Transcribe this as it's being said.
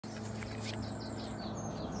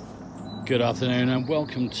Good afternoon and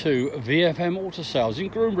welcome to VFM Auto Sales in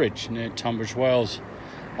Groombridge near Tunbridge Wells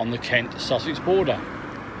on the Kent-Sussex border.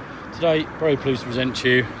 Today, very pleased to present to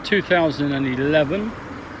you 2011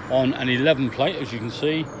 on an 11 plate, as you can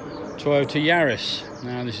see, Toyota Yaris.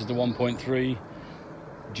 Now this is the 1.3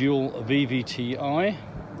 dual VVT-I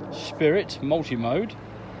Spirit multi-mode,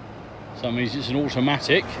 so that means it's an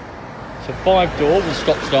automatic. It's a 5-door with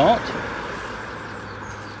stop-start.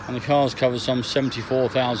 And the car's covered some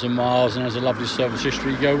 74,000 miles and has a lovely service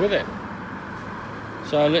history to go with it.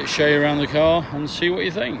 So let's show you around the car and see what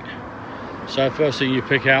you think. So first thing you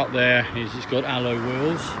pick out there is it's got alloy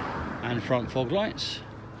wheels and front fog lights.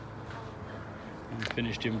 And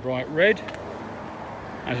finished in bright red.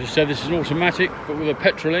 As I said, this is an automatic but with a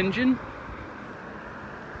petrol engine.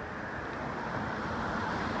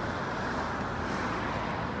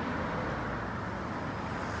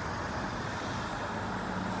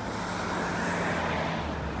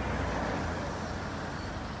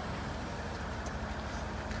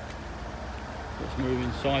 Let's move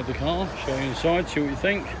inside the car, show you inside, see what you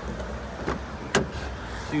think.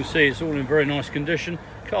 As you can see, it's all in very nice condition.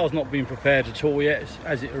 The car's not been prepared at all yet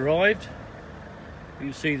as it arrived. You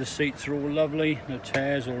can see the seats are all lovely, no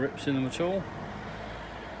tears or rips in them at all.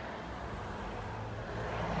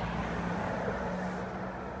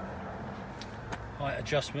 Height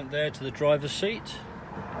adjustment there to the driver's seat.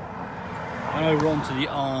 And over onto the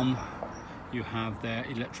arm, you have their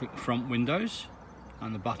electric front windows,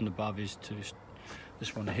 and the button above is to,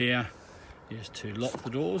 this one here is to lock the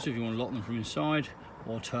doors if you want to lock them from inside,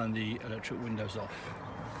 or turn the electric windows off.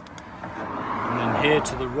 And then here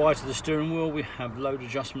to the right of the steering wheel we have load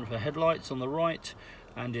adjustment for headlights on the right,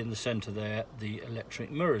 and in the centre there the electric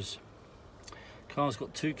mirrors. Car's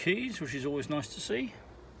got 2 keys, which is always nice to see.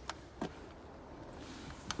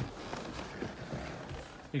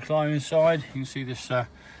 You climb inside, you can see this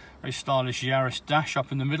very stylish Yaris dash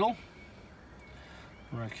up in the middle.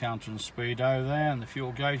 Rear counter and speedo there, and the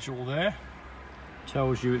fuel gauge all there.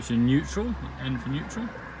 Tells you it's in neutral, N for neutral.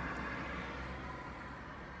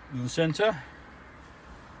 In the centre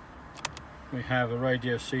we have a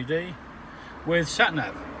radio CD with sat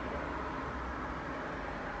nav.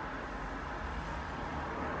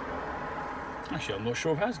 Actually, I'm not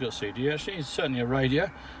sure if it has got CD. Actually, it's certainly a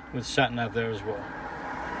radio with sat nav there as well.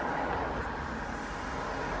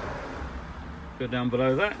 Go down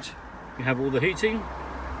below that, you have all the heating.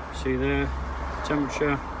 See there,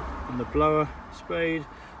 temperature and the blower speed,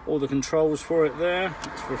 all the controls for it there.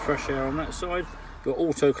 It's for fresh air on that side. Got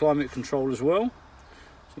auto climate control as well,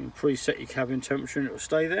 so you can preset your cabin temperature and it will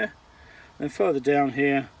stay there. Then further down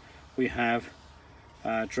here we have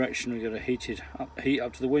direction. We've got a heat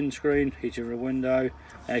up to the windscreen, heated rear window,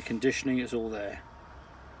 air conditioning. It's all there.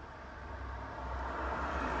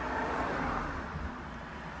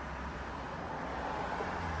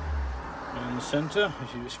 In the centre,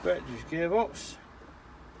 as you expect, is your gearbox,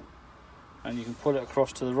 and you can pull it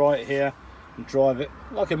across to the right here and drive it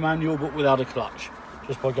like a manual but without a clutch,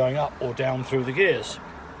 just by going up or down through the gears,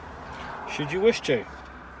 should you wish to.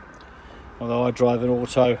 Although I drive an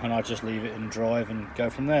auto and I just leave it in drive and go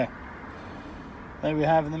from there. There we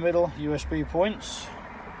have in the middle USB points,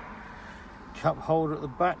 cup holder at the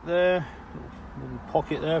back there, little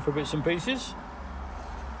pocket there for bits and pieces.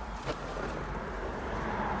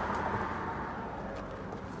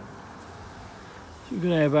 You've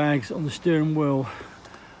got airbags on the steering wheel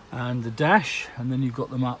and the dash, and then you've got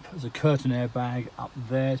them up as a curtain airbag up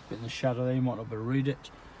there. It's a bit in the shadow there, you might not be able to read it.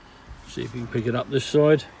 See if you can pick it up this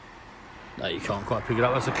side. No, you can't quite pick it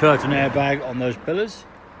up. That's a curtain airbag on those pillars.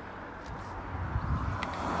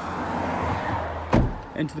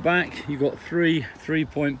 Into the back, you've got 3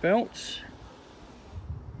 3-point belts,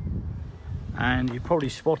 and you probably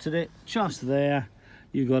spotted it just there.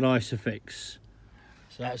 You've got ISOFIX.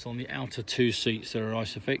 So that's on the outer 2 seats that are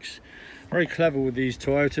ISOFIX. Very clever with these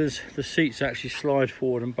Toyotas. The seats actually slide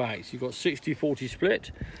forward and back. So you've got 60-40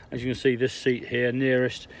 split. As you can see, this seat here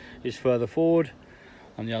nearest is further forward,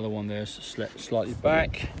 and the other one there's slightly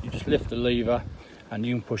back. You just lift the lever and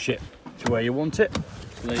you can push it to where you want it.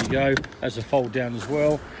 So there you go. There's a fold down as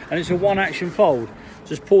well. And it's a 1-action fold.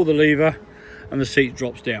 Just pull the lever and the seat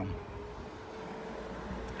drops down.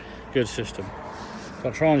 Good system. So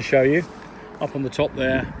I'll try and show you. Up on the top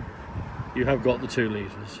there, you have got the 2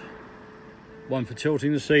 levers. One for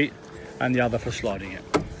tilting the seat and the other for sliding it.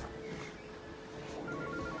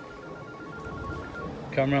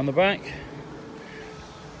 Come around the back.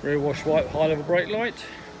 Rear wash wipe, high level brake light.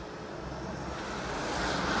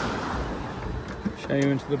 Show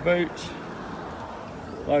you into the boot.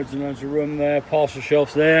 Loads and loads of room there, parcel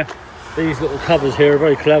shelves there. These little covers here are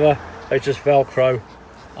very clever. They just Velcro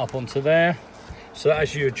up onto there, so that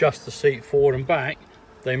as you adjust the seat forward and back,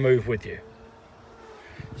 they move with you.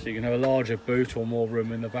 So you can have a larger boot or more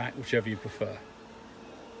room in the back, whichever you prefer.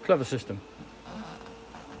 Clever system.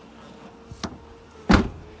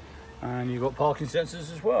 And you've got parking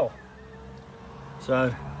sensors as well.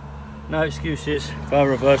 So no excuses for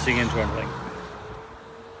reversing into anything.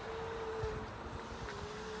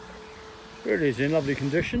 Here it is in lovely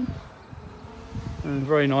condition. And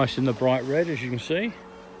very nice in the bright red, as you can see.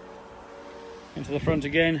 Into the front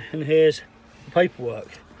again, and here's the paperwork.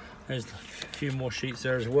 There's a few more sheets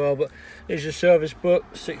there as well, but here's your service book,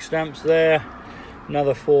 6 stamps there,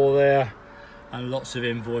 another 4 there, and lots of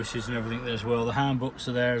invoices and everything there as well. The handbooks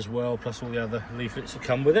are there as well, plus all the other leaflets that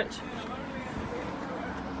come with it.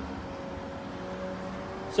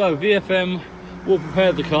 So VFM will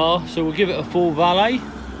prepare the car, so we'll give it a full valet,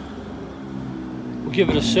 we'll give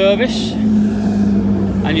it a service,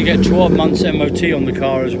 and you get 12 months MOT on the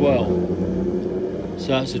car as well.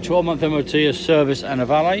 So it's a 12-month MOT, a service and a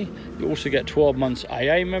valet. You also get 12 months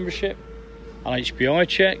AA membership, an HPI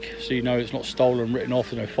check, so you know it's not stolen, written off,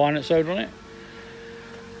 there's no finance owed on it.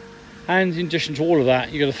 And in addition to all of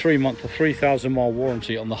that, you get a 3-month or 3,000 mile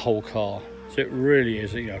warranty on the whole car. So it really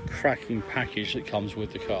is a cracking package that comes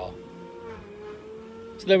with the car.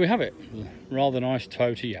 So there we have it, rather nice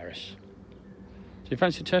Toyota Yaris. So if you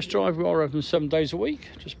fancy a test drive, we are open 7 days a week.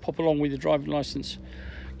 Just pop along with your driving licence,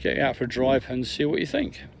 get you out for a drive and see what you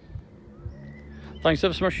think. Thanks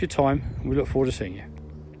ever so much for your time. We look forward to seeing you.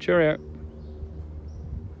 Cheerio.